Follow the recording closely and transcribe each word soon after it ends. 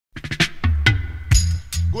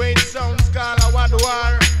Great sounds call a what do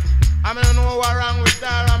har. I don't know what wrong with her,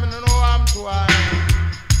 I don't know what I'm to her.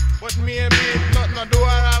 But maybe it's not no do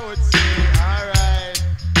har, I would say. Alright,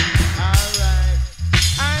 alright.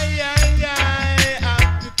 Aye, aye, aye,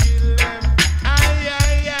 have to kill them. Aye,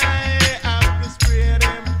 aye, aye, have to spray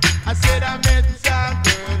them. I said I met a girl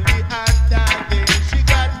the other day. She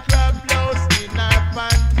got crab blouse in her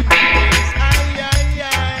panty waist. Aye, aye,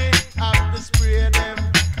 aye, have to spray them.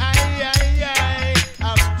 Aye, aye, aye,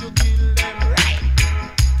 have to kill them. Right.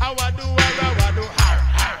 I wa do har, I wa do har,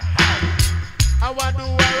 har, har. I wa do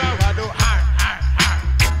har, I wa do har, har, har.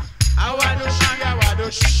 I wa do she, I wa do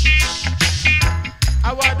shh.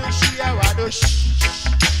 I wa do she, I wa do shh.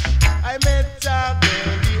 I met a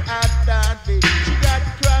girl the other day. She got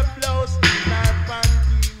crab blouse in her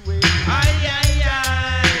panty waist. Aye, aye,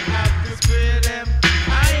 aye, have to spray them.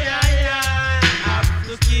 Aye, aye, aye, have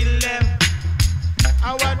to kill them.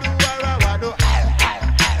 I wa do har, I wa do har, har,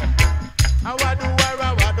 har. I wa do har,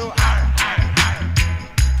 I wa do har, har, har.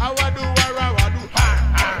 I wa do har, I wa do har,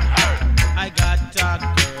 har, har. I got a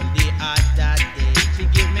girl the other day. She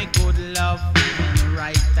give me good love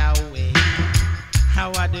right away.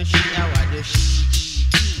 How I do she, how I do she.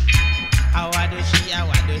 How I do she, how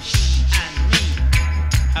I do she and me.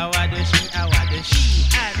 How I do she, how I do she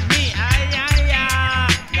and me. Aye, aye, aye,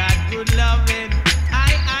 got good loving.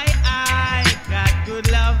 Aye, aye, aye, got good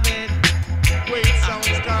loving. Wait, sounds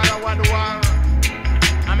called a what do har.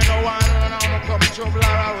 I mean, no one when I'm come trouble,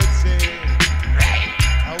 I would say. Right.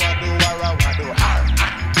 I wa do har, I wa do har,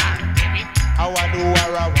 har, har. I wa do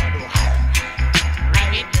har, I wa do har.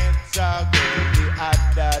 Right. It's a girl the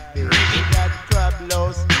other day. She got crab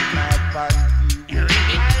blouse in her panty. Aye,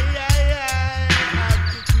 aye, aye, have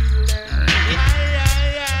to kill them. Aye,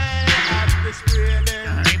 aye, aye, have to spray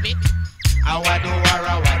them. I wa do har,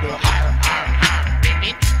 I wa do har, har, har.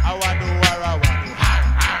 I wa do har, I wa do har,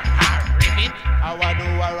 har, har. I wa do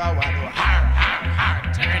har, I wa do har, har, har.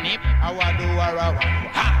 Turnip. I wa do har, I wa do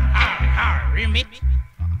har, har, har. Remit.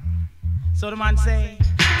 So the man say,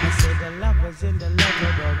 I say the lovers in the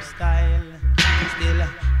lover dog style. Still,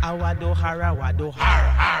 I wa do har, I wa do har,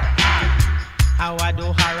 har, har. I wa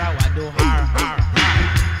do har, I wa do har, har,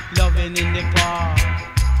 har. Loving in the park.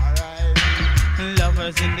 Alright.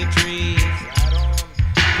 Lovers in the trees.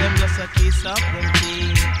 Them just a kiss up them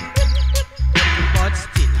teeth. But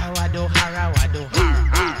still, I wa do har, I wa do har,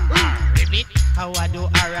 har, har. Repeat. I wa do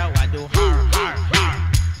har, I wa do har, har, har.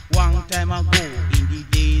 One time ago, in the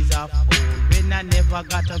days of old, when I never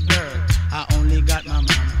got a girl, I only got my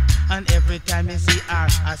mama. And every time I see her,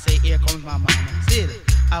 I say, here comes my mama. Still,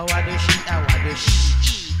 I wa do she, I wa do she.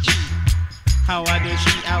 I wa do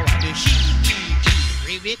she, I wa do she.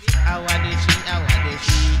 Repeat. I wa do she, I wa do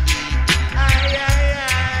she. Aye, aye,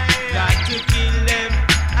 aye, got to kill them.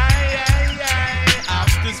 Aye, aye, aye,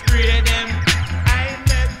 have to spray them. I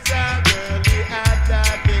met a girl the other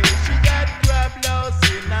day. She got crab blouse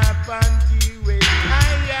in her panty waist.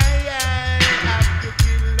 Aye, aye, aye, have to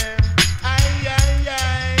kill them. Aye, aye,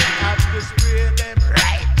 aye, have to spray them.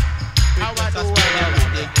 Right. I want to spray them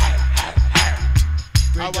with it.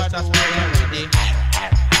 I want to spray them with it.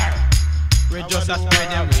 We just a spray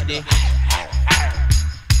them with it.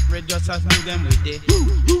 We just a smooth them with it.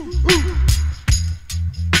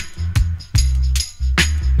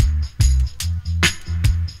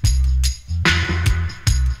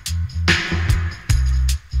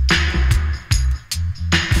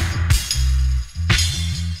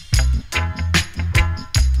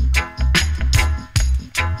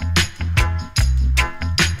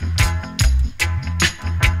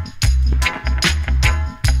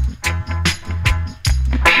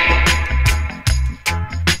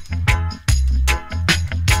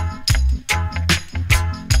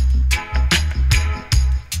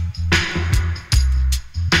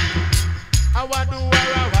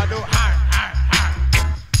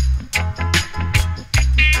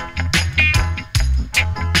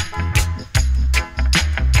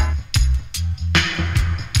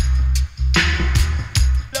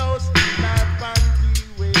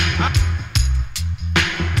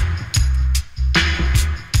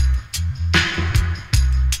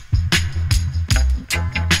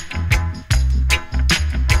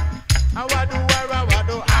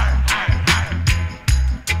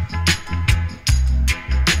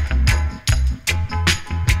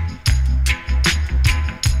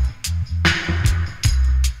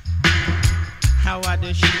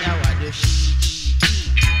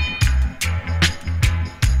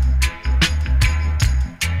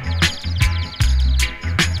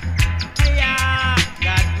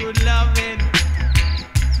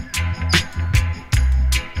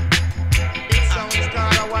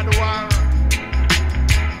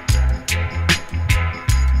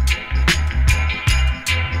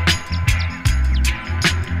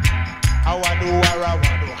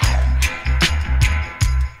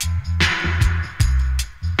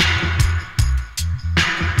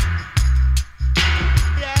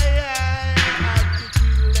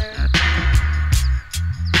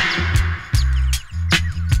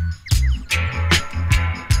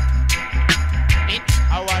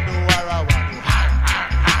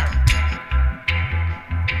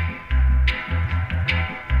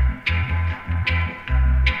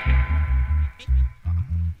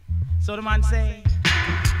 So the man say,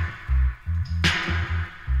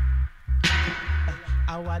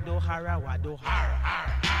 I do har,